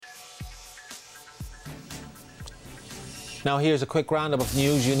Now here's a quick roundup of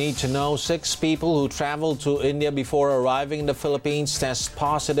news you need to know. 6 people who traveled to India before arriving in the Philippines test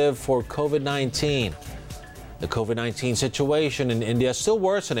positive for COVID-19. The COVID-19 situation in India is still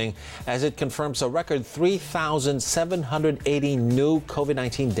worsening as it confirms a record 3,780 new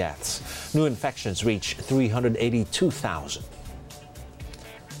COVID-19 deaths. New infections reach 382,000.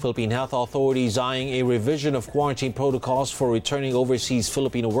 Philippine health authorities eyeing a revision of quarantine protocols for returning overseas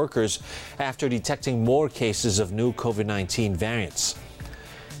Filipino workers after detecting more cases of new COVID-19 variants.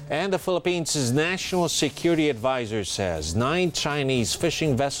 And the Philippines' National Security Advisor says 9 Chinese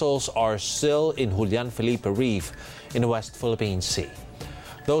fishing vessels are still in Julian Felipe Reef in the West Philippine Sea.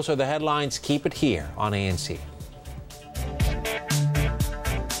 Those are the headlines. Keep it here on ANC.